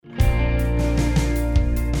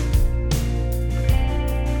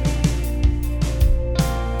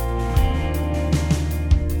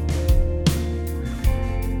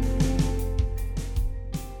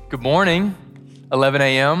Good morning, 11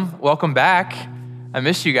 a.m. Welcome back. I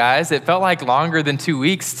missed you guys. It felt like longer than 2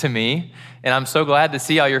 weeks to me, and I'm so glad to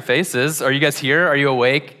see all your faces. Are you guys here? Are you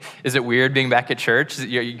awake? Is it weird being back at church? Are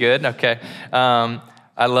you good? Okay.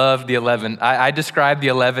 I love the 11. I describe the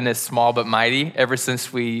 11 as small but mighty ever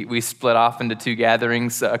since we split off into two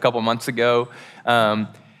gatherings a couple months ago.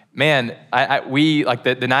 We like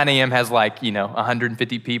the 9 a.m. has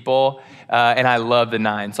 150 people, and I love the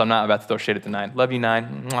 9, so I'm not about to throw shade at the 9. Love you,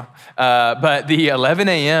 9. But the 11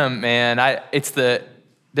 a.m., man,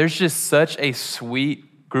 there's just such a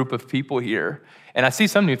sweet group of people here. And I see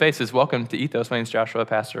some new faces. Welcome to Ethos. My name's Joshua,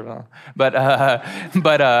 pastor. But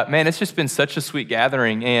man, it's just been such a sweet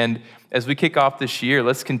gathering. And as we kick off this year,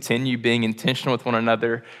 let's continue being intentional with one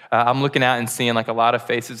another. I'm looking out and seeing a lot of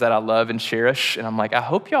faces that I love and cherish. And I'm like, I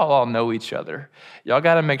hope y'all all know each other. Y'all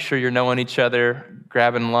got to make sure you're knowing each other,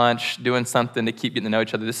 grabbing lunch, doing something to keep getting to know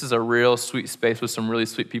each other. This is a real sweet space with some really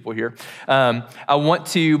sweet people here. I want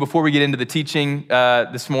to, before we get into the teaching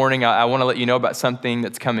this morning, I want to let you know about something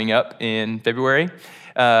that's coming up in February.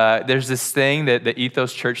 There's this thing that the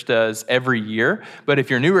Ethos Church does every year, but if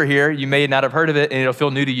you're newer here, you may not have heard of it, and it'll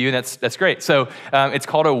feel new to you, and that's great. So it's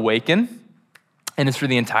called Awaken, and it's for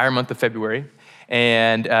the entire month of February.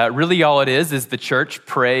 And really all it is the church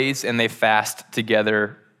prays and they fast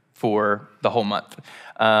together for the whole month.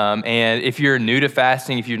 And if you're new to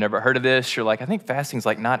fasting, if you've never heard of this, you're like, I think fasting's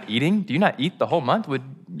like not eating. Do you not eat the whole month? Would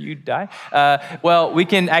you die? Well, we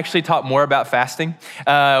can actually talk more about fasting.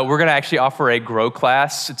 We're going to actually offer a grow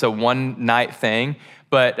class. It's a one-night thing,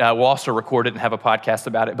 but we'll also record it and have a podcast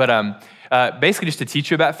about it. But basically just to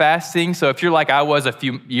teach you about fasting. So if you're like I was a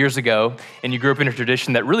few years ago and you grew up in a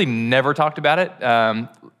tradition that really never talked about it,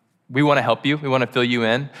 we want to help you. We want to fill you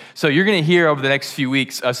in. So you're going to hear over the next few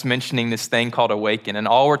weeks us mentioning this thing called Awaken. And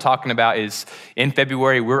all we're talking about is in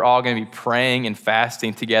February, we're all going to be praying and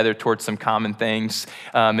fasting together towards some common things.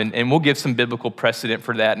 And we'll give some biblical precedent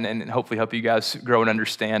for that and hopefully help you guys grow and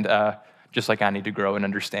understand, just like I need to grow and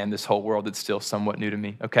understand this whole world that's still somewhat new to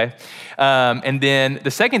me, okay? And then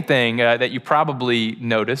the second thing that you probably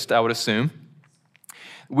noticed, I would assume,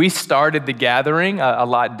 we started the gathering a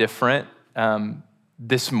lot different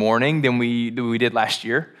this morning than we did last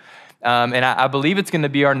year. And I believe it's going to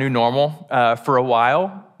be our new normal for a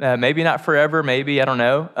while. Maybe not forever, maybe, I don't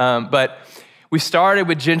know. But we started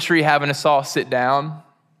with Gentry having us all sit down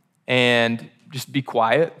and just be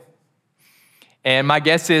quiet. And my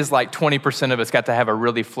guess is 20% of us got to have a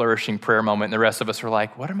really flourishing prayer moment, and the rest of us were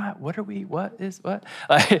like, what?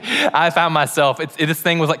 I found myself, this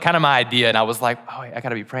thing was kind of my idea, and I was like, oh, I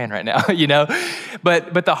gotta be praying right now, you know?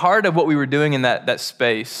 But the heart of what we were doing in that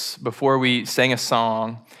space before we sang a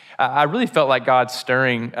song, I really felt like God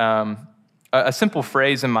stirring a simple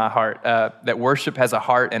phrase in my heart, that worship has a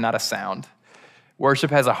heart and not a sound. Worship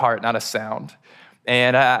has a heart, not a sound.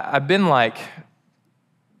 And I've been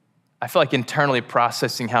I feel like internally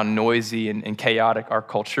processing how noisy and chaotic our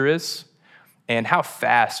culture is and how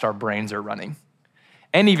fast our brains are running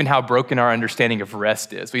and even how broken our understanding of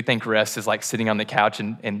rest is. We think rest is like sitting on the couch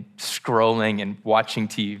and scrolling and watching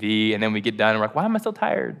TV, and then we get done and we're like, why am I so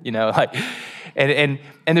tired? You know, and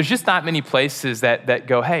there's just not many places that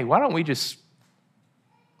go, hey, why don't we just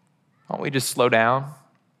slow down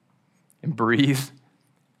and breathe,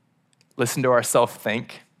 listen to ourselves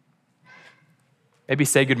think, maybe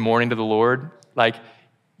say good morning to the Lord. You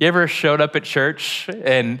ever showed up at church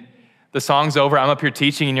and the song's over, I'm up here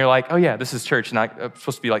teaching, and you're like, oh yeah, this is church, and I'm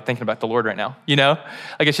supposed to be thinking about the Lord right now, you know?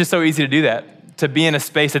 It's just so easy to do that, to be in a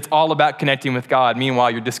space that's all about connecting with God.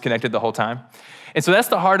 Meanwhile, you're disconnected the whole time. And so that's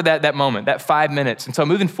the heart of that moment, that 5 minutes. And so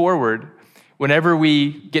moving forward, whenever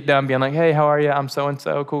we get done being like, hey, how are you? I'm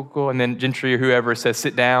so-and-so, cool. And then Gentry or whoever says,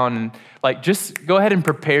 sit down, and just go ahead and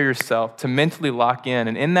prepare yourself to mentally lock in.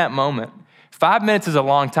 And in that moment, 5 minutes is a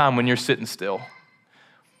long time when you're sitting still.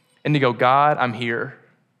 And to go, God, I'm here.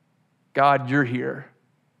 God, you're here.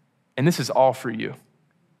 And this is all for you.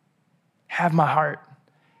 Have my heart.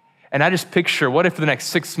 And I just picture, what if for the next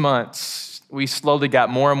 6 months, we slowly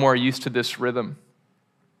got more and more used to this rhythm?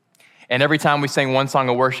 And every time we sang one song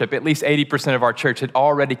of worship, at least 80% of our church had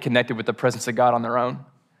already connected with the presence of God on their own.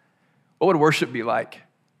 What would worship be like?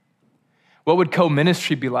 What would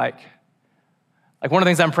co-ministry be like? One of the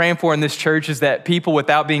things I'm praying for in this church is that people,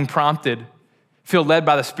 without being prompted, feel led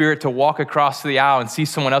by the Spirit to walk across the aisle and see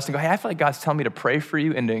someone else and go, hey, I feel like God's telling me to pray for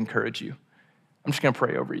you and to encourage you. I'm just going to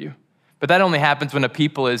pray over you. But that only happens when a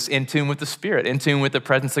people is in tune with the Spirit, in tune with the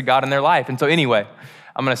presence of God in their life. And so anyway,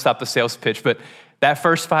 I'm going to stop the sales pitch. But that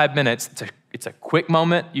first 5 minutes, it's a quick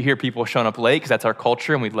moment. You hear people showing up late because that's our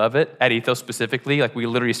culture and we love it. At Ethos specifically, we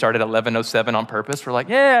literally started at 11:07 on purpose. We're like,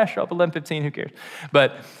 yeah, show up 11:15, who cares?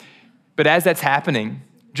 But But as that's happening,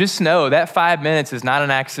 just know that 5 minutes is not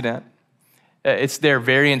an accident. It's there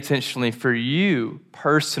very intentionally for you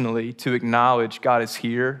personally to acknowledge God is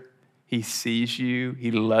here. He sees you,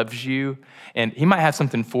 he loves you, and he might have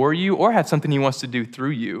something for you or have something he wants to do through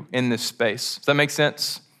you in this space. Does that make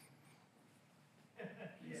sense?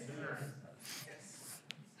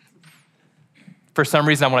 For some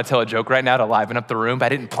reason, I want to tell a joke right now to liven up the room, but I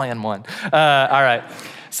didn't plan one. All right.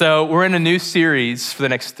 So we're in a new series for the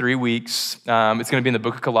next 3 weeks. It's going to be in the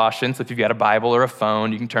book of Colossians. So if you've got a Bible or a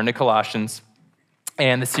phone, you can turn to Colossians.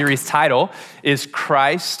 And the series title is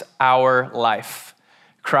Christ Our Life.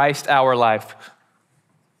 Christ Our Life.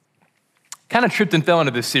 Kind of tripped and fell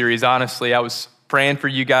into this series, honestly. I was praying for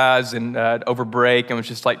you guys and over break and was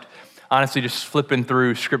just like, honestly, just flipping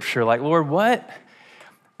through scripture like, Lord, what?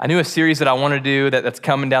 I knew a series that I want to do that's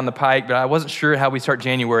coming down the pike, but I wasn't sure how we start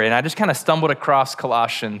January. And I just kind of stumbled across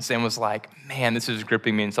Colossians and was like, man, this is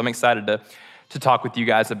gripping me. And so I'm excited to talk with you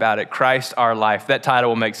guys about it. Christ, Our Life. That title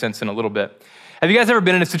will make sense in a little bit. Have you guys ever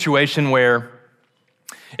been in a situation where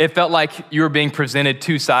it felt like you were being presented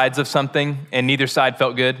two sides of something and neither side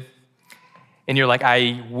felt good? And you're like,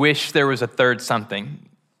 I wish there was a third something.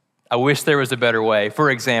 I wish there was a better way. For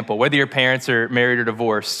example, whether your parents are married or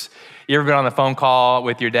divorced, you ever been on the phone call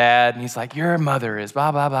with your dad and he's like, your mother is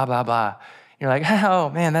blah, blah, blah, blah, blah. You're like, oh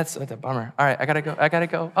man, that's a bummer. All right, I gotta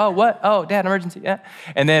go. Oh, what? Oh, dad, emergency, yeah.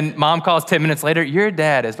 And then mom calls 10 minutes later, your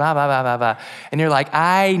dad is blah, blah, blah, blah, blah. And you're like,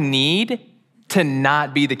 I need to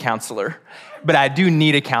not be the counselor, but I do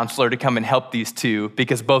need a counselor to come and help these two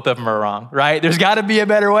because both of them are wrong, right? There's gotta be a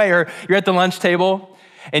better way. Or you're at the lunch table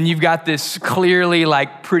and you've got this clearly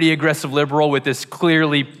like pretty aggressive liberal with this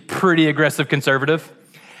clearly pretty aggressive conservative.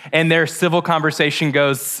 And their civil conversation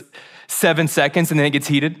goes 7 seconds and then it gets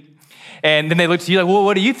heated. And then they look to you like, well,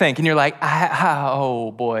 what do you think? And you're like,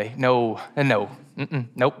 oh boy, no.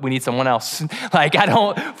 Nope, we need someone else. Like, I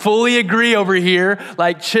don't fully agree over here.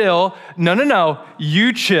 Like, chill. No,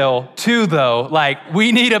 you chill too, though. Like,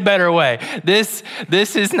 we need a better way. This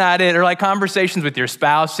is not it. Or like conversations with your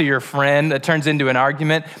spouse or your friend that turns into an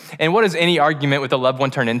argument. And what does any argument with a loved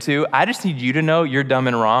one turn into? I just need you to know you're dumb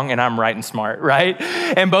and wrong and I'm right and smart, right?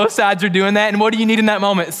 And both sides are doing that. And what do you need in that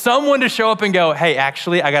moment? Someone to show up and go, hey,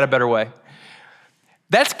 actually, I got a better way.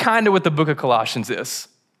 That's kind of what the book of Colossians is.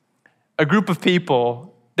 A group of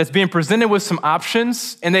people that's being presented with some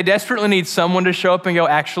options and they desperately need someone to show up and go,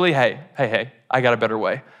 actually, hey, I got a better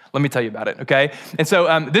way. Let me tell you about it, okay? And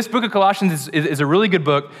so this book of Colossians is a really good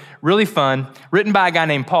book, really fun, written by a guy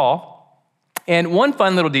named Paul. And one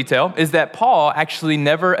fun little detail is that Paul actually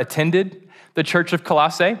never attended the church of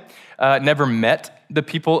Colossae, never met the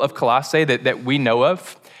people of Colossae that we know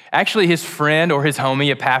of. Actually, his friend or his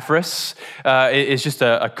homie, Epaphras, is just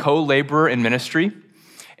a co-laborer in ministry.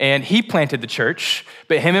 And he planted the church,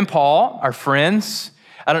 but him and Paul are friends.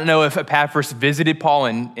 I don't know if Epaphras visited Paul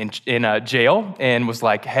in jail and was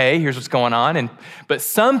like, hey, here's what's going on. But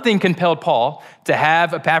something compelled Paul to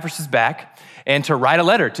have Epaphras' back and to write a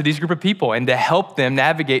letter to these group of people and to help them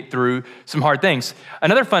navigate through some hard things.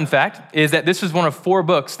 Another fun fact is that this is one of 4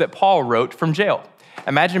 books that Paul wrote from jail.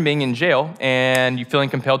 Imagine being in jail and you feeling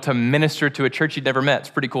compelled to minister to a church you'd never met. It's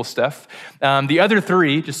pretty cool stuff. The other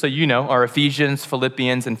 3, just so you know, are Ephesians,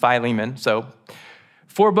 Philippians, and Philemon. So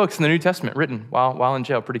 4 books in the New Testament written while in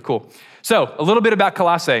jail. Pretty cool. So a little bit about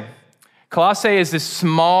Colossae. Colossae is this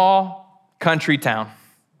small country town.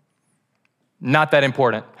 Not that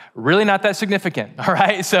important. Really not that significant, all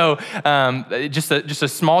right? So just a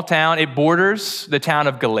small town. It borders the town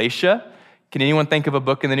of Galatia. Can anyone think of a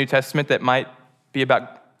book in the New Testament that might be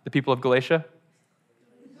about the people of Galatia?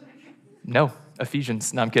 No,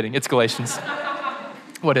 Ephesians. No, I'm kidding. It's Galatians.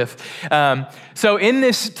 What if? So in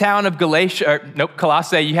this town of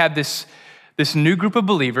Colossae, you have this new group of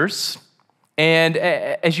believers. And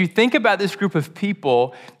as you think about this group of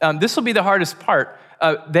people, this will be the hardest part.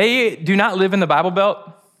 They do not live in the Bible Belt,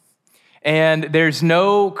 and there's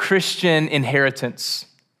no Christian inheritance,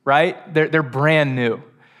 right? They're brand new.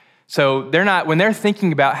 So when they're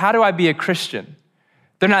thinking about how do I be a Christian,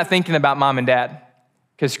 they're not thinking about mom and dad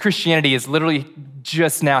because Christianity is literally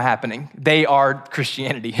just now happening. They are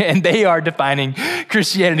Christianity and they are defining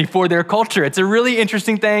Christianity for their culture. It's a really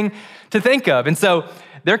interesting thing to think of. And so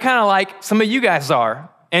they're kind of like some of you guys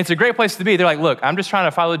are. And it's a great place to be. They're like, look, I'm just trying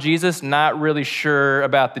to follow Jesus, not really sure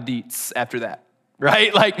about the deets after that,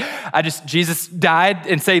 right? Like Jesus died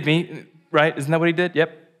and saved me, right? Isn't that what he did?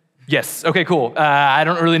 Yep. Yes, okay, cool. I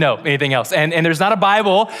don't really know anything else. And there's not a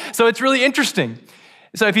Bible, so it's really interesting.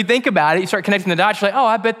 So if you think about it, you start connecting the dots, you're like, oh,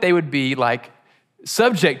 I bet they would be like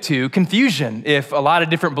subject to confusion if a lot of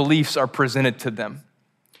different beliefs are presented to them,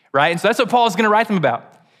 right? And so that's what Paul is gonna write them about.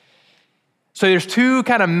 So there's two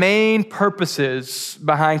kind of main purposes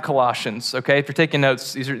behind Colossians, okay? If you're taking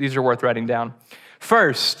notes, these are worth writing down.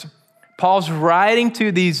 First, Paul's writing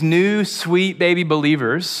to these new sweet baby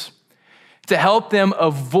believers to help them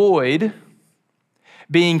avoid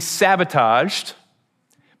being sabotaged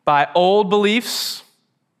by old beliefs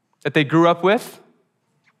that they grew up with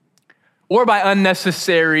or by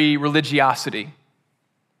unnecessary religiosity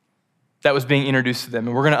that was being introduced to them.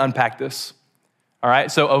 And we're going to unpack this. All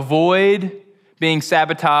right, so avoid being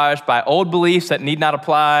sabotaged by old beliefs that need not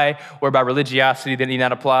apply or by religiosity that need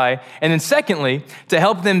not apply. And then secondly, to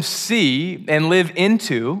help them see and live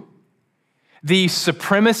into the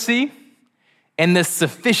supremacy and the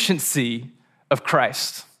sufficiency of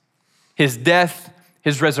Christ, his death,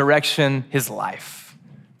 his resurrection, his life.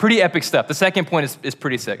 Pretty epic stuff. The second point is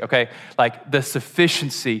pretty sick, okay? Like the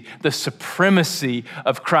sufficiency, the supremacy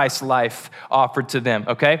of Christ's life offered to them,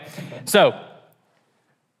 okay? So,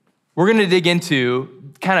 we're going to dig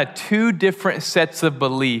into kind of two different sets of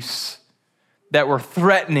beliefs that were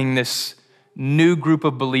threatening this new group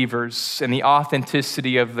of believers and the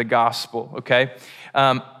authenticity of the gospel, okay?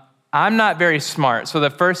 I'm not very smart, so the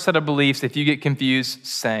first set of beliefs, if you get confused,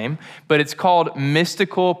 same, but it's called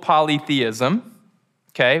mystical polytheism,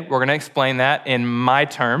 okay? We're going to explain that in my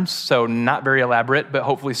terms, so not very elaborate, but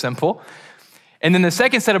hopefully simple. And then the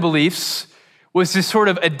second set of beliefs was this sort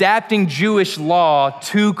of adapting Jewish law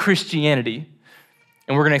to Christianity.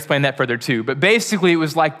 And we're going to explain that further too. But basically, it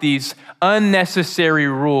was like these unnecessary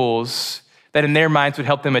rules that in their minds would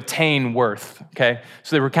help them attain worth, okay?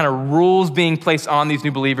 So there were kind of rules being placed on these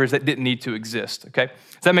new believers that didn't need to exist, okay?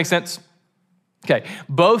 Does that make sense? Okay,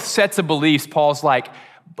 both sets of beliefs, Paul's like,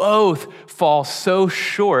 both fall so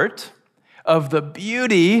short of the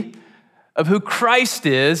beauty of who Christ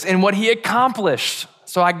is and what he accomplished.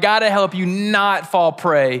 So I gotta help you not fall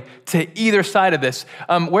prey to either side of this.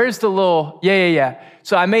 Where's the little, yeah.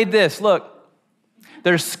 So I made this, look.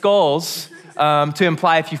 There's skulls to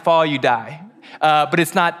imply if you fall, you die. But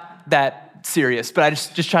it's not that serious, but I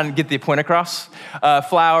just trying to get the point across.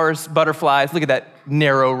 Flowers, butterflies, look at that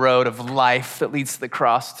narrow road of life that leads to the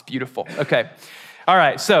cross. It's beautiful. Okay, all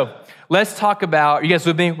right, so let's talk about, are you guys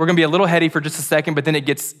with me? We're gonna be a little heady for just a second, but then it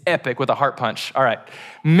gets epic with a heart punch. All right,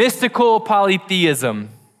 mystical polytheism,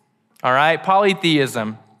 all right?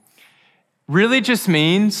 Polytheism really just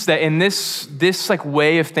means that in this like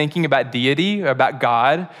way of thinking about deity, or about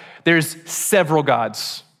God, there's several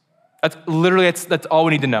gods. That's all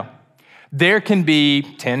we need to know. There can be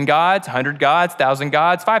 10 gods, 100 gods, 1,000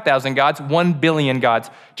 gods, 5,000 gods, 1 billion gods,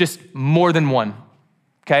 just more than one,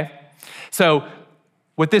 okay? So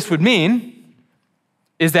what this would mean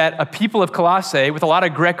is that a people of Colossae with a lot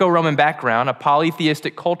of Greco-Roman background, a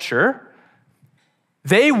polytheistic culture,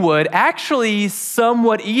 they would actually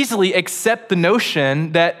somewhat easily accept the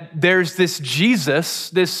notion that there's this Jesus,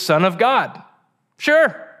 this Son of God.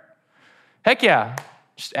 Sure, heck yeah,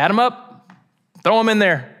 just add them up, throw them in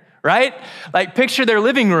there, right? Like picture their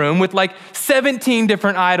living room with like 17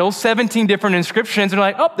 different idols, 17 different inscriptions, and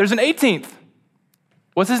they're like, oh, there's an 18th.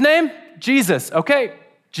 What's his name? Jesus, okay.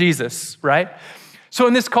 Jesus, right? So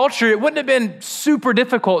in this culture, it wouldn't have been super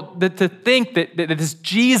difficult to think that this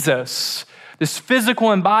Jesus, this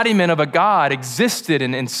physical embodiment of a God existed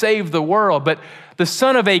and saved the world, but the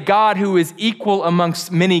son of a God who is equal amongst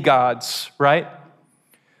many gods, right?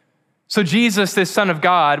 So Jesus, this son of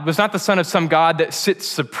God, was not the son of some God that sits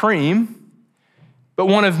supreme, but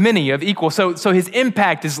one of many, of equal. So his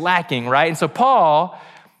impact is lacking, right? And so Paul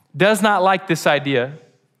does not like this idea.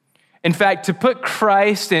 In fact, to put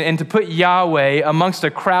Christ and to put Yahweh amongst a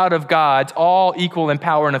crowd of gods, all equal in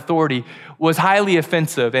power and authority, was highly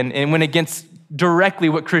offensive and went against directly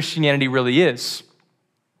what Christianity really is.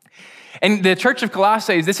 And the church of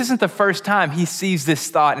Colossae, this isn't the first time he sees this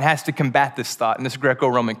thought and has to combat this thought in this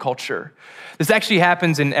Greco-Roman culture. This actually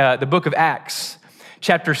happens in the book of Acts,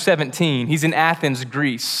 chapter 17. He's in Athens,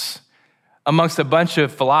 Greece, amongst a bunch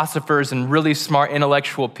of philosophers and really smart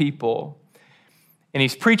intellectual people. And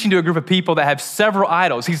he's preaching to a group of people that have several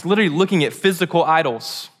idols. He's literally looking at physical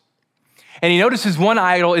idols. And he notices one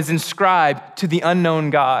idol is inscribed to the unknown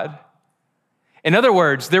God. In other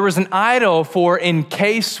words, there was an idol for in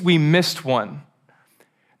case we missed one.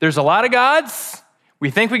 There's a lot of gods. We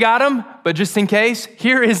think we got them, but just in case,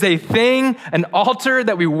 here is a thing, an altar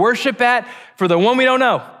that we worship at for the one we don't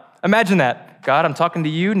know. Imagine that. God, I'm talking to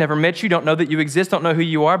you, never met you, don't know that you exist, don't know who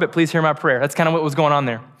you are, but please hear my prayer. That's kind of what was going on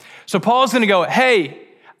there. So Paul's going to go, hey,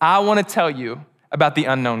 I want to tell you about the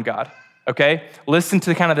unknown God, okay? Listen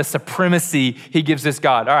to kind of the supremacy he gives this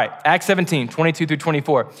God. All right, Acts 17, 22 through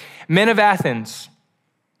 24. Men of Athens,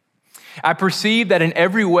 I perceive that in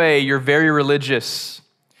every way you're very religious.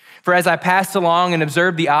 For as I passed along and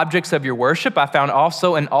observed the objects of your worship, I found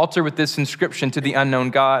also an altar with this inscription to the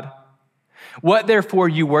unknown God. What therefore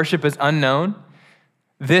you worship as unknown,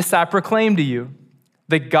 this I proclaim to you,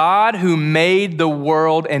 the God who made the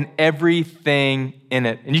world and everything in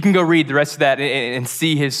it. And you can go read the rest of that and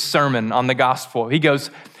see his sermon on the gospel. He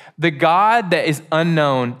goes, the God that is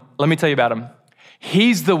unknown, let me tell you about him.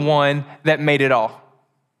 He's the one that made it all.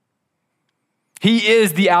 He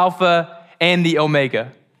is the Alpha and the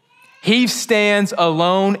Omega. He stands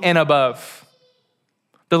alone and above.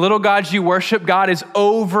 The little gods you worship, God is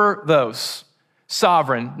over those,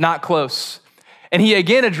 sovereign, not close. And he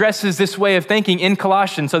again addresses this way of thinking in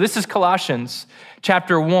Colossians. So this is Colossians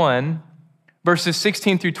chapter 1, verses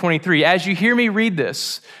 16 through 23. As you hear me read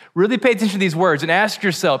this, really pay attention to these words and ask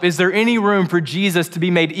yourself, is there any room for Jesus to be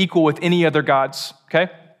made equal with any other gods?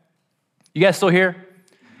 Okay? You guys still here?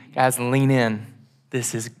 Guys, lean in.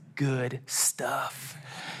 This is good stuff.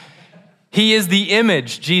 He is the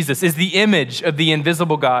image, Jesus is the image of the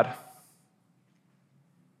invisible God,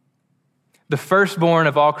 the firstborn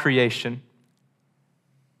of all creation.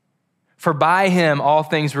 For by him all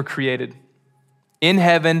things were created, in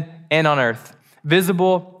heaven and on earth,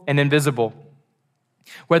 visible and invisible.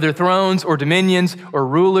 Whether thrones or dominions or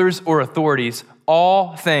rulers or authorities,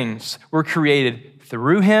 all things were created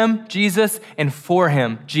through him, Jesus, and for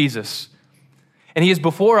him, Jesus. And he is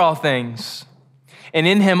before all things, and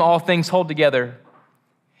in him all things hold together.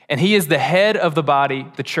 And he is the head of the body,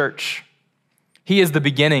 the church. He is the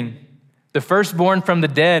beginning, the firstborn from the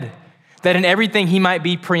dead, that in everything he might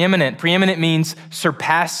be preeminent. Preeminent means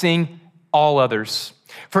surpassing all others.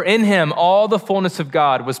 For in him all the fullness of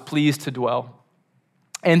God was pleased to dwell.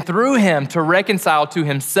 And through him to reconcile to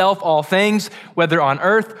himself all things, whether on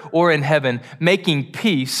earth or in heaven, making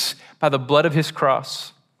peace by the blood of his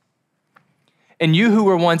cross. And you who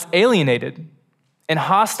were once alienated and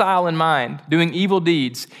hostile in mind, doing evil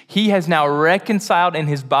deeds, he has now reconciled in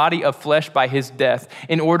his body of flesh by his death,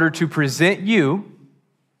 in order to present you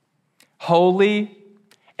holy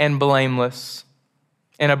and blameless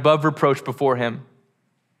and above reproach before him.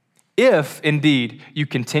 If indeed you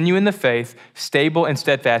continue in the faith, stable and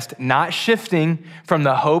steadfast, not shifting from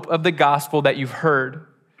the hope of the gospel that you've heard,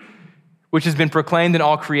 which has been proclaimed in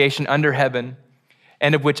all creation under heaven,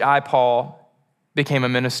 and of which I, Paul, became a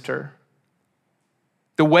minister.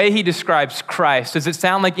 The way he describes Christ, does it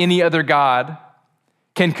sound like any other God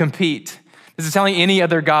can compete? Does it sound like any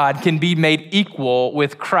other God can be made equal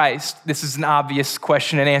with Christ? This is an obvious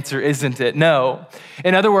question and answer, isn't it? No.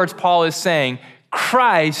 In other words, Paul is saying,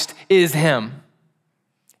 Christ is him.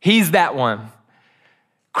 He's that one.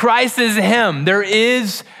 Christ is him. There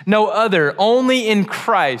is no other. Only in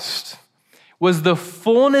Christ was the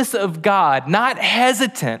fullness of God, not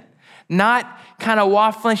hesitant, not kind of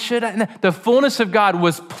waffling, should I? No. The fullness of God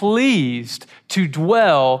was pleased to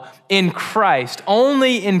dwell in Christ.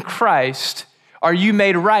 Only in Christ are you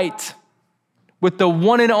made right with the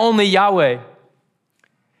one and only Yahweh.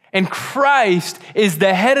 And Christ is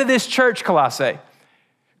the head of this church, Colossae.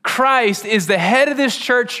 Christ is the head of this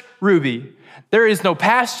church, Ruby. There is no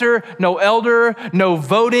pastor, no elder, no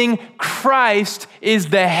voting. Christ is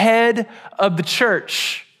the head of the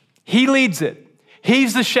church. He leads it.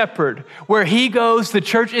 He's the shepherd. Where he goes, the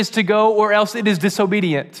church is to go, or else it is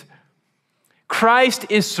disobedient. Christ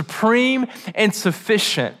is supreme and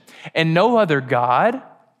sufficient, and no other God,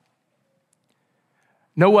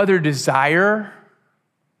 no other desire,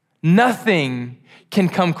 nothing can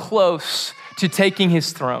come close to taking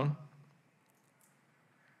his throne.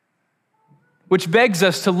 Which begs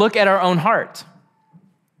us to look at our own heart.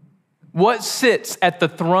 What sits at the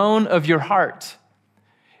throne of your heart?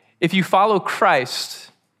 If you follow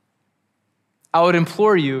Christ, I would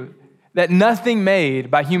implore you that nothing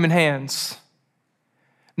made by human hands,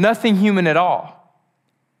 nothing human at all,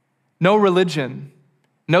 no religion,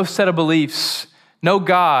 no set of beliefs, no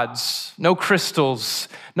gods, no crystals,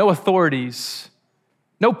 no authorities,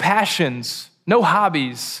 no passions, no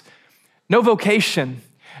hobbies, no vocation,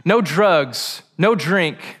 no drugs, no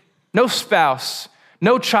drink, no spouse,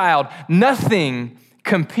 no child, nothing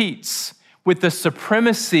competes with the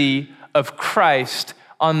supremacy of Christ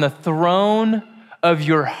on the throne of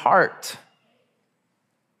your heart.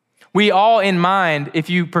 We all in mind, if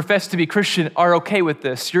you profess to be Christian, are okay with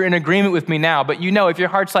this. You're in agreement with me now, but you know if your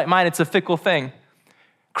heart's like mine, it's a fickle thing.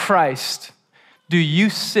 Christ, do you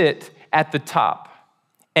sit at the top?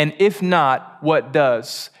 And if not, what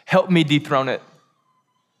does? Help me dethrone it.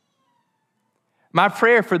 My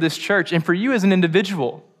prayer for this church and for you as an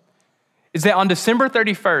individual is that on December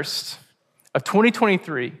 31st of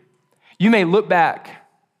 2023, you may look back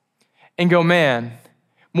and go, man,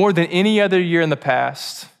 more than any other year in the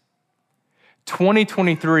past,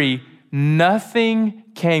 2023, nothing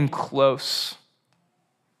came close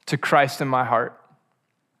to Christ in my heart.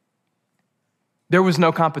 There was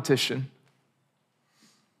no competition.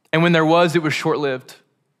 And when there was, it was short-lived.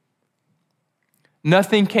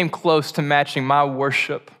 Nothing came close to matching my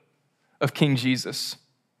worship of King Jesus.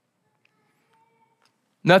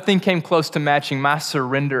 Nothing came close to matching my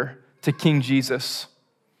surrender to King Jesus,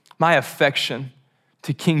 my affection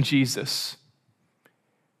to King Jesus.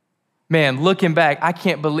 Man, looking back, I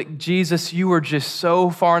can't believe, Jesus, you were just so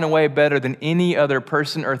far and away better than any other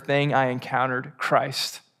person or thing I encountered,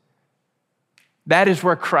 Christ. That is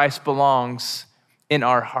where Christ belongs in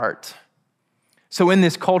our heart. So in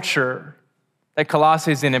this culture that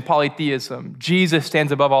Colossae is in polytheism, Jesus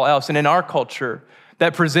stands above all else. And in our culture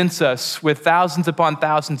that presents us with thousands upon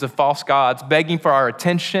thousands of false gods, begging for our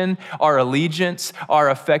attention, our allegiance, our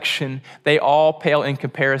affection, they all pale in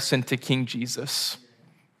comparison to King Jesus.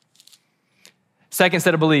 Second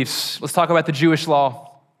set of beliefs, let's talk about the Jewish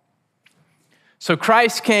law. So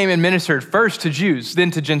Christ came and ministered first to Jews,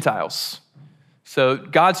 then to Gentiles. So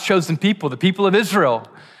God's chosen people, the people of Israel,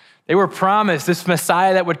 they were promised this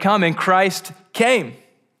Messiah that would come, and Christ came.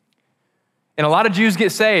 And a lot of Jews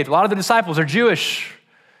get saved. A lot of the disciples are Jewish,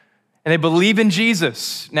 and they believe in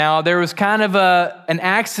Jesus. Now, there was kind of an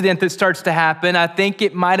accident that starts to happen. I think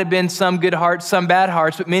it might have been some good hearts, some bad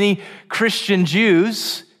hearts, but many Christian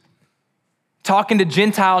Jews talking to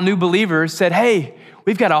Gentile new believers said, hey,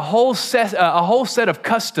 we've got a whole set of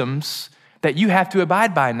customs that you have to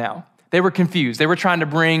abide by now. They were confused. They were trying to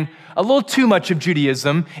bring a little too much of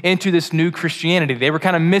Judaism into this new Christianity. They were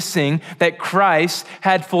kind of missing that Christ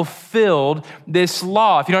had fulfilled this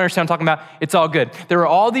law. If you don't understand what I'm talking about, it's all good. There were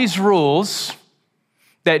all these rules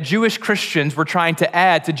that Jewish Christians were trying to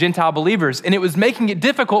add to Gentile believers, and it was making it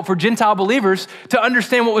difficult for Gentile believers to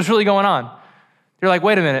understand what was really going on. They're like,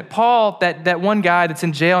 wait a minute, Paul, that one guy that's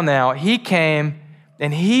in jail now, he came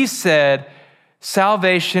and he said,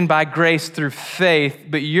 salvation by grace through faith,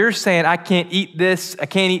 but you're saying I can't eat this, I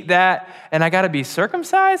can't eat that, and I gotta be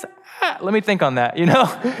circumcised? Let me think on that, you know?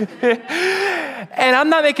 And I'm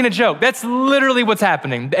not making a joke. That's literally what's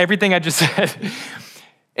happening, everything I just said.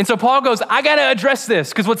 And so Paul goes, I gotta address this,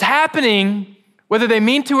 because what's happening, whether they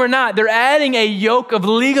mean to or not, they're adding a yoke of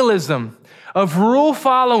legalism, of rule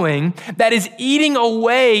following that is eating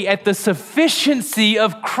away at the sufficiency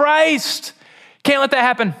of Christ. Can't let that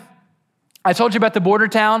happen. I told you about the border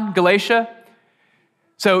town, Galatia.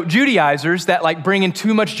 So Judaizers that like bring in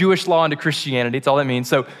too much Jewish law into Christianity, that's all that means.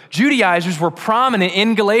 So Judaizers were prominent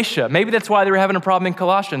in Galatia. Maybe that's why they were having a problem in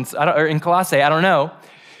Colossae, I don't know.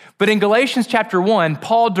 But in Galatians chapter 1,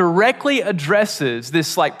 Paul directly addresses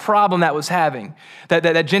this like problem that was having,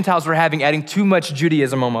 that Gentiles were having, adding too much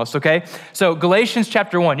Judaism almost, okay? So Galatians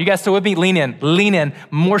chapter 1, you guys still with me? Lean in,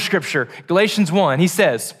 more scripture. Galatians 1, he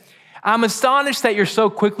says, I'm astonished that you're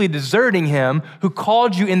so quickly deserting him who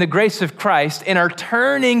called you in the grace of Christ and are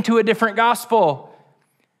turning to a different gospel.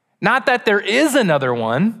 Not that there is another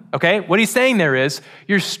one, okay? What he's saying there is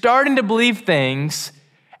you're starting to believe things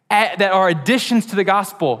that are additions to the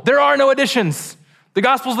gospel. There are no additions. The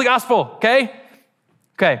gospel's the gospel, okay?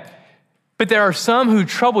 Okay. But there are some who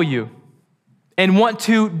trouble you and want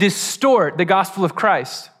to distort the gospel of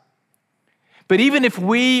Christ. But even if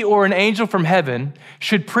we or an angel from heaven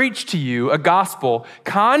should preach to you a gospel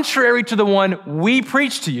contrary to the one we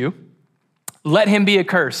preach to you, let him be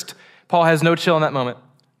accursed. Paul has no chill in that moment.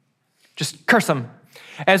 Just curse him.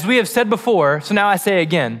 As we have said before, so now I say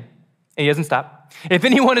again, and he doesn't stop. If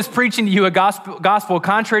anyone is preaching to you a gospel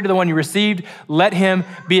contrary to the one you received, let him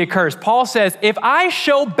be accursed. Paul says, if I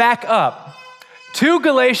show back up to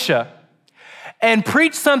Galatia and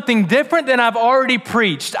preach something different than I've already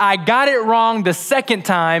preached, I got it wrong the second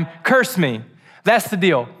time, curse me. That's the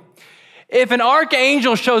deal. If an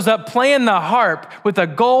archangel shows up playing the harp with a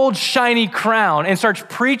gold shiny crown and starts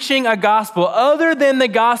preaching a gospel other than the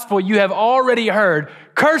gospel you have already heard,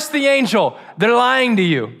 curse the angel. They're lying to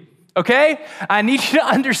you. Okay? I need you to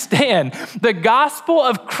understand the gospel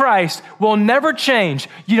of Christ will never change.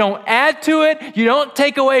 You don't add to it. You don't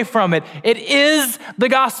take away from it. It is the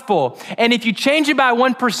gospel. And if you change it by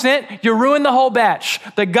 1%, you ruin the whole batch.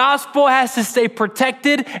 The gospel has to stay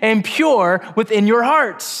protected and pure within your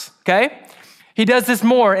hearts. Okay? He does this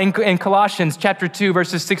more in Colossians chapter 2,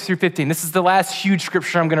 verses 6 through 15. This is the last huge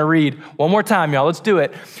scripture I'm going to read. One more time, y'all. Let's do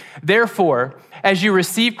it. Therefore, as you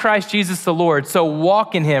receive Christ Jesus the Lord, so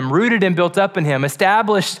walk in him, rooted and built up in him,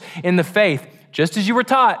 established in the faith, just as you were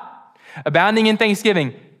taught, abounding in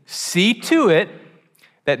thanksgiving. See to it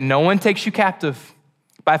that no one takes you captive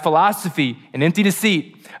by philosophy and empty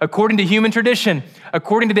deceit, according to human tradition,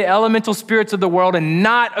 according to the elemental spirits of the world, and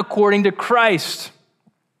not according to Christ.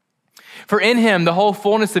 For in him the whole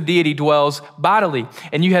fullness of deity dwells bodily,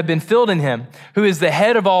 and you have been filled in him, who is the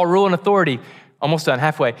head of all rule and authority. Almost done,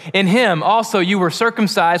 halfway. In him also you were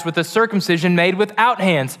circumcised with a circumcision made without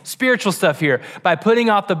hands, spiritual stuff here, by putting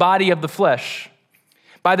off the body of the flesh,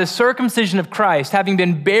 by the circumcision of Christ, having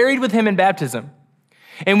been buried with him in baptism,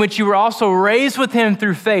 in which you were also raised with him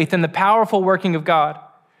through faith in the powerful working of God,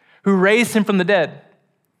 who raised him from the dead.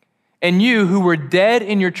 And you who were dead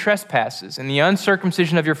in your trespasses and the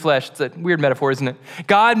uncircumcision of your flesh, it's a weird metaphor, isn't it?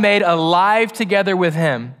 God made alive together with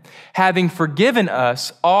him, having forgiven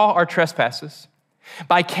us all our trespasses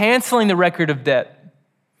by canceling the record of debt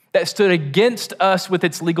that stood against us with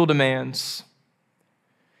its legal demands.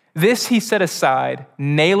 This he set aside,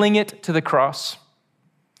 nailing it to the cross.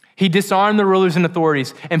 He disarmed the rulers and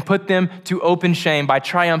authorities and put them to open shame by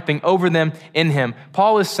triumphing over them in him.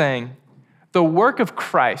 Paul is saying, the work of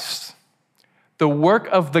Christ, the work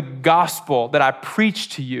of the gospel that I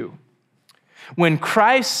preached to you, when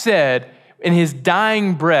Christ said in his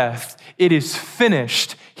dying breath, it is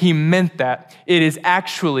finished, he meant that. It is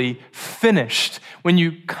actually finished. When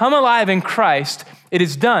you come alive in Christ, it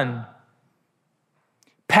is done.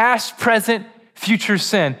 Past, present, future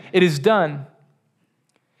sin, it is done.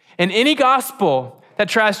 And any gospel that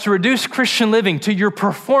tries to reduce Christian living to your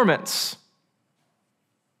performance,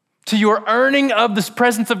 to your earning of the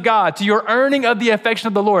presence of God, to your earning of the affection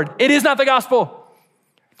of the Lord, it is not the gospel.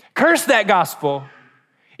 Curse that gospel.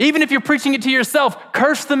 Even if you're preaching it to yourself,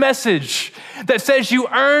 curse the message that says you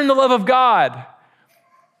earn the love of God,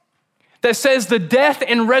 that says the death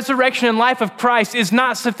and resurrection and life of Christ is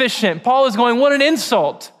not sufficient. Paul is going, what an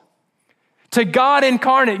insult to God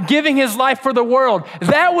incarnate, giving his life for the world.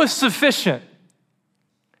 That was sufficient.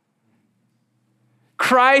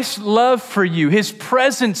 Christ's love for you, his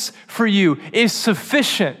presence for you is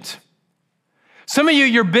sufficient. Some of you,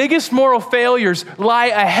 your biggest moral failures lie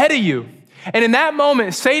ahead of you. And in that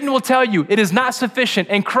moment, Satan will tell you it is not sufficient,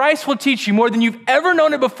 and Christ will teach you more than you've ever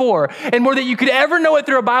known it before and more than you could ever know it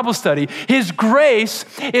through a Bible study. His grace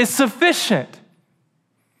is sufficient.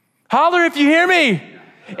 Holler if you hear me.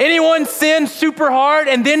 Anyone sinned super hard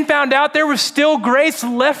and then found out there was still grace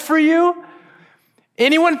left for you?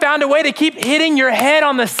 Anyone found a way to keep hitting your head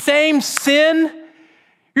on the same sin?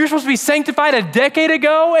 You're supposed to be sanctified a decade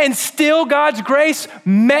ago and still God's grace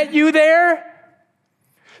met you there?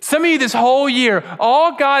 Some of you this whole year,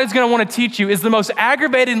 all God is going to want to teach you is the most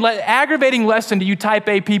aggravating lesson to you type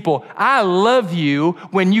A people. I love you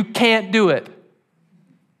when you can't do it.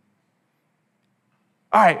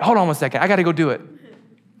 All right, hold on one second. I got to go do it.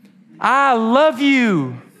 I love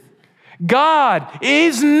you. God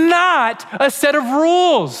is not a set of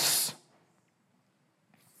rules.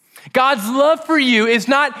 God's love for you is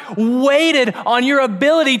not weighted on your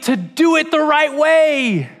ability to do it the right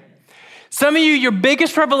way. Some of you, your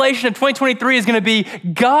biggest revelation of 2023 is going to be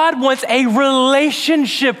God wants a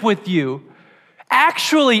relationship with you.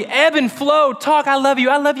 Actually, ebb and flow, talk, I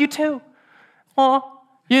love you too. Aw,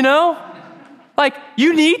 you know? Like,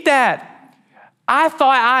 you need that. I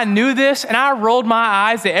thought I knew this, and I rolled my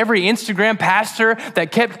eyes at every Instagram pastor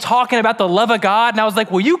that kept talking about the love of God, and I was like,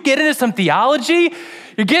 will you get into some theology?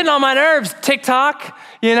 You're getting on my nerves, TikTok,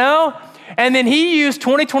 you know? And then he used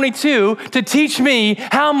 2022 to teach me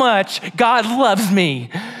how much God loves me.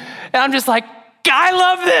 And I'm just like, I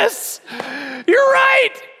love this. You're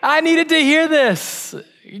right. I needed to hear this.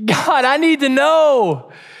 God, I need to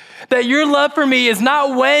know that your love for me is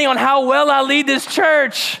not weighing on how well I lead this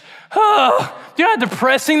church. Oh, do you know how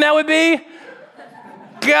depressing that would be?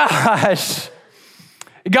 Gosh.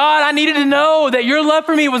 God, I needed to know that your love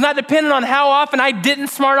for me was not dependent on how often I didn't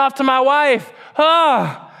smart off to my wife.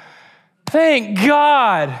 Oh, thank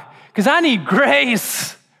God, because I need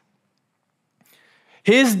grace.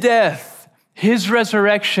 His death, his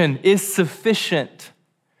resurrection is sufficient.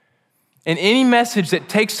 And any message that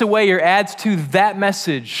takes away or adds to that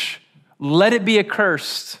message, let it be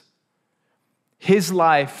accursed. His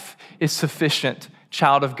life is sufficient,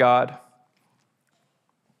 child of God.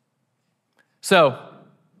 So,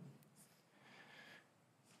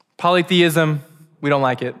 polytheism, we don't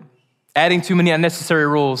like it. Adding too many unnecessary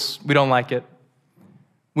rules, we don't like it.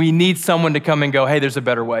 We need someone to come and go, hey, there's a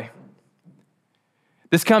better way.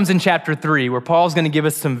 This comes in chapter 3, where Paul's going to give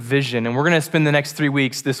us some vision, and we're going to spend the next 3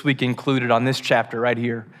 weeks, this week included, on this chapter right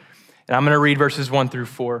here. And I'm going to read verses 1 through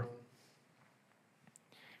 4.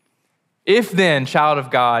 If then, child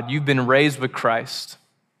of God, you've been raised with Christ,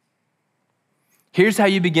 Here's how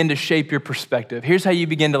you begin to shape your perspective. Here's how you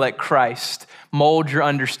begin to let Christ mold your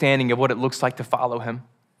understanding of what it looks like to follow him.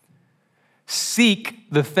 Seek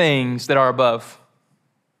the things that are above,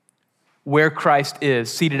 where Christ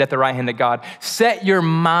is, seated at the right hand of God. Set your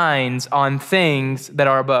minds on things that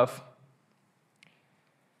are above,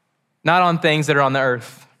 not on things that are on the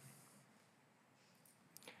earth.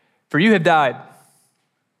 For you have died,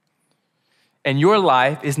 and your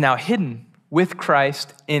life is now hidden with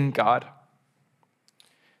Christ in God.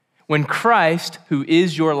 When Christ, who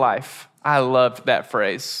is your life, I loved that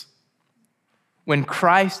phrase. When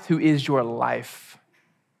Christ, who is your life,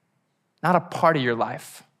 not a part of your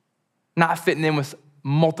life, not fitting in with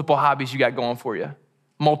multiple hobbies you got going for you,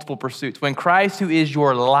 multiple pursuits. When Christ, who is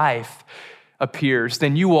your life, appears,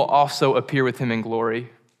 then you will also appear with him in glory.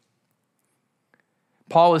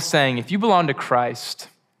 Paul is saying, if you belong to Christ,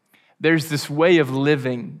 there's this way of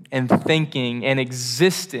living and thinking and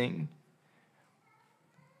existing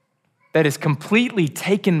that is completely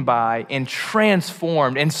taken by and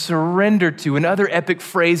transformed and surrendered to, in other epic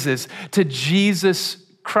phrases, to Jesus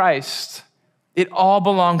Christ. It all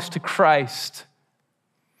belongs to Christ.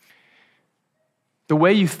 The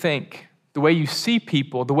way you think, the way you see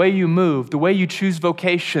people, the way you move, the way you choose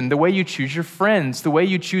vocation, the way you choose your friends, the way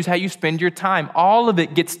you choose how you spend your time, all of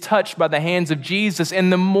it gets touched by the hands of Jesus.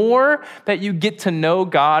 And the more that you get to know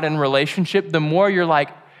God in relationship, the more you're like,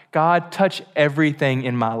 God, touch everything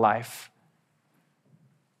in my life.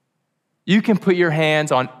 You can put your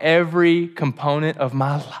hands on every component of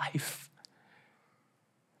my life.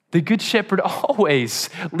 The Good Shepherd always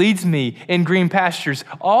leads me in green pastures,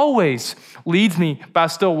 always leads me by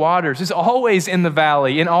still waters, is always in the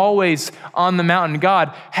valley and always on the mountain.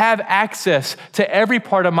 God, have access to every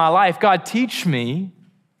part of my life. God, teach me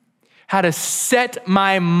how to set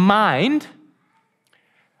my mind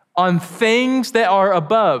on things that are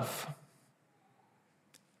above,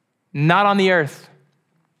 not on the earth.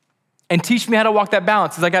 And teach me how to walk that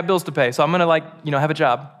balance, because I got bills to pay. So I'm gonna have a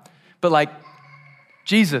job. But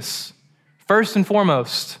Jesus, first and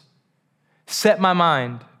foremost, set my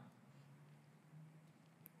mind.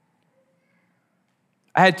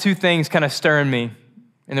 I had two things kind of stirring me,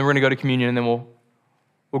 and then we're gonna go to communion, and then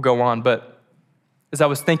we'll go on. But as I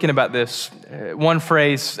was thinking about this, one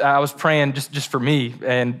phrase, I was praying just for me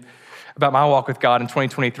and about my walk with God in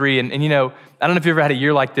 2023. And I don't know if you ever had a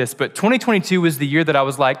year like this, but 2022 was the year that I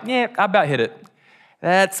was like, yeah, I about hit it.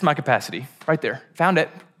 That's my capacity right there. Found it.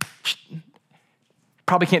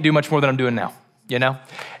 Probably can't do much more than I'm doing now,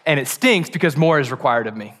 And it stinks because more is required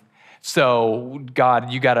of me. So God,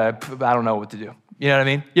 I don't know what to do. You know what I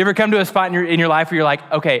mean? You ever come to a spot in your life where you're like,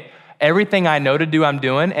 okay, everything I know to do, I'm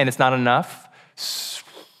doing, and it's not enough,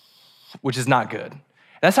 which is not good.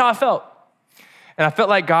 That's how I felt. And I felt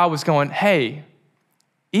like God was going, hey,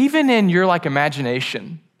 even in your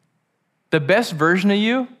imagination, the best version of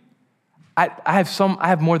you, I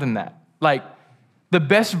have more than that. The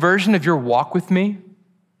best version of your walk with me,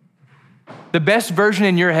 the best version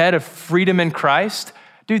in your head of freedom in Christ,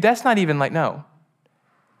 dude, that's not even no.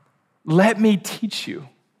 Let me teach you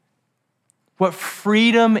what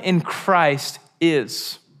freedom in Christ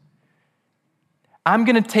is. I'm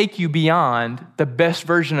gonna take you beyond the best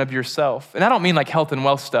version of yourself. And I don't mean health and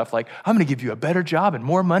wealth stuff, I'm gonna give you a better job and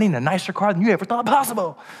more money and a nicer car than you ever thought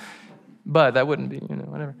possible. But that wouldn't be,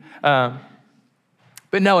 whatever.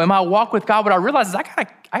 But no, in my walk with God, what I realized is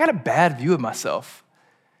I got a bad view of myself.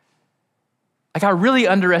 I really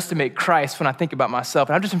underestimate Christ when I think about myself.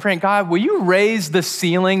 And I've just been praying, God, will you raise the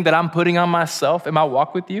ceiling that I'm putting on myself in my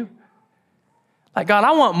walk with you? God,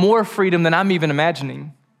 I want more freedom than I'm even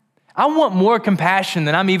imagining. I want more compassion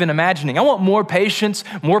than I'm even imagining. I want more patience,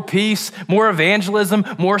 more peace, more evangelism,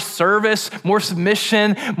 more service, more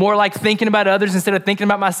submission, more thinking about others instead of thinking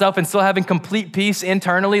about myself and still having complete peace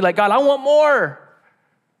internally. God, I want more.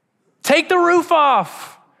 Take the roof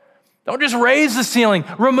off. Don't just raise the ceiling.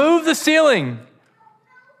 Remove the ceiling.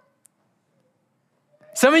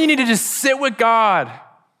 Some of you need to just sit with God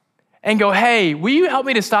and go, hey, will you help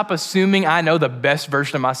me to stop assuming I know the best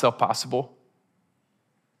version of myself possible?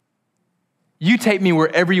 You take me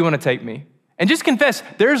wherever you want to take me. And just confess,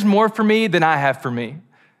 there's more for me than I have for me.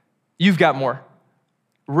 You've got more.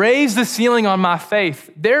 Raise the ceiling on my faith.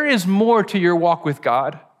 There is more to your walk with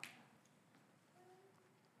God.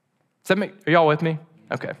 Are y'all with me?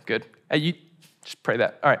 Okay, good. You just pray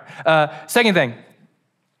that. All right. Second thing,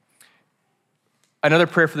 another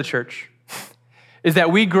prayer for the church is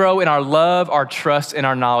that we grow in our love, our trust, and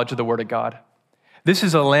our knowledge of the Word of God. This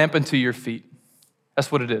is a lamp unto your feet.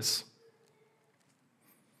 That's what it is.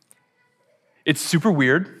 It's super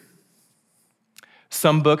weird.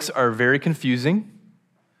 Some books are very confusing.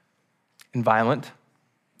 and violent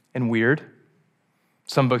and weird.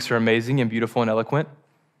 Some books are amazing and beautiful and eloquent.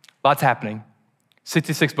 Lots happening.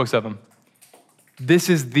 66 books of them. This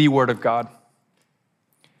is the word of God.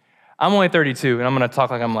 I'm only 32, and I'm gonna talk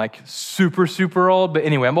like I'm like super, super old, but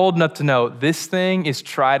anyway, I'm old enough to know this thing is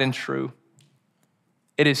tried and true.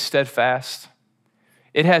 It is steadfast.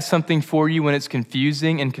 It has something for you when it's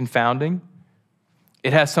confusing and confounding.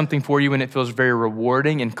 It has something for you when it feels very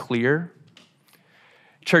rewarding and clear.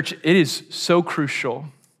 Church, it is so crucial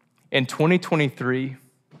in 2023,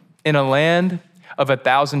 in a land of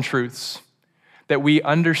 1,000 truths, that we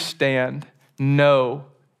understand, know,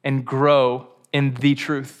 and grow in the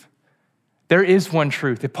truth. There is one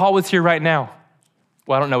truth. If Paul was here right now,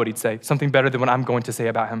 well, I don't know what he'd say, something better than what I'm going to say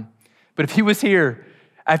about him. But if he was here,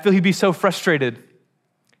 I feel he'd be so frustrated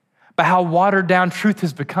by how watered down truth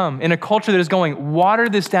has become in a culture that is going, water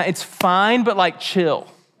this down. It's fine, but like chill.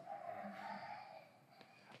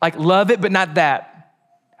 Like love it, but not that.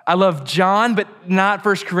 I love John, but not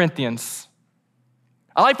 1 Corinthians.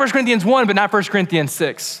 I like 1 Corinthians 1, but not 1 Corinthians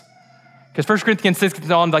 6. Because 1 Corinthians 6 gets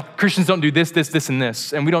on like Christians don't do this, this, this, and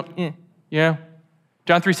this. And we don't, you know?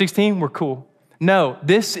 John 3:16, we're cool. No,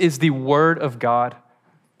 this is the word of God.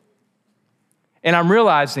 And I'm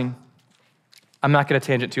realizing, I'm not gonna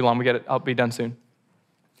tangent too long, I'll be done soon.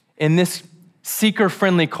 In this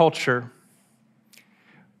seeker-friendly culture,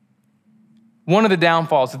 one of the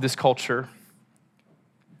downfalls of this culture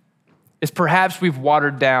is perhaps we've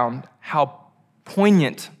watered down how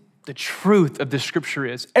poignant the truth of the scripture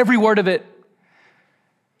is. Every word of it,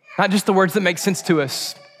 not just the words that make sense to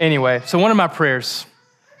us. Anyway, so one of my prayers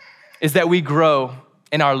is that we grow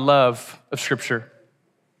in our love of scripture.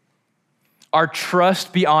 Our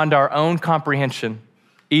trust beyond our own comprehension,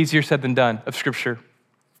 easier said than done, of scripture.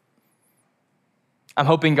 I'm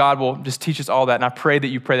hoping God will just teach us all that, and I pray that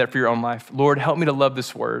you pray that for your own life. Lord, help me to love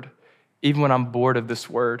this word, even when I'm bored of this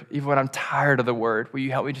word, even when I'm tired of the word. Will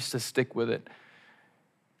you help me just to stick with it?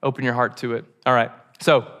 Open your heart to it. All right,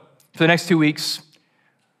 so for the next 2 weeks,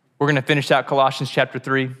 we're gonna finish out Colossians chapter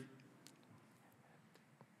 3.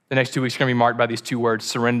 The next 2 weeks are gonna be marked by these two words,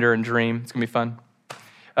 surrender and dream. It's gonna be fun.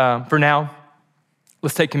 For now,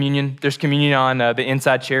 let's take communion. There's communion on the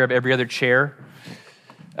inside chair of every other chair.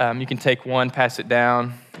 You can take one, pass it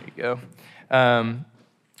down. There you go.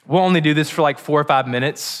 We'll only do this for like 4 or 5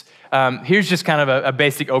 minutes. Here's just kind of a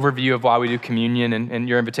basic overview of why we do communion and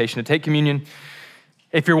your invitation to take communion.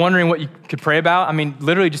 If you're wondering what you could pray about, I mean,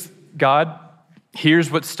 literally just, God,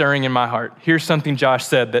 here's what's stirring in my heart. Here's something Josh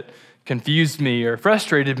said that confused me or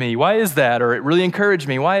frustrated me. Why is that? Or it really encouraged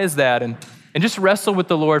me. Why is that? And just wrestle with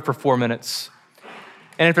the Lord for 4 minutes.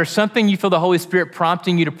 And if there's something you feel the Holy Spirit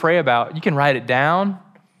prompting you to pray about, you can write it down.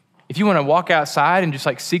 If you want to walk outside and just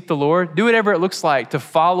like seek the Lord, do whatever it looks like to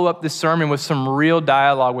follow up this sermon with some real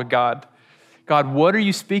dialogue with God. God, what are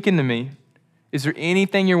you speaking to me? Is there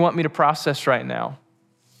anything you want me to process right now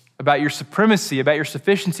about your supremacy, about your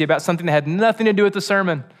sufficiency, about something that had nothing to do with the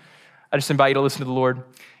sermon? I just invite you to listen to the Lord.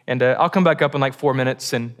 And I'll come back up in like 4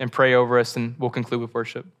 minutes and pray over us, and we'll conclude with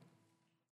worship.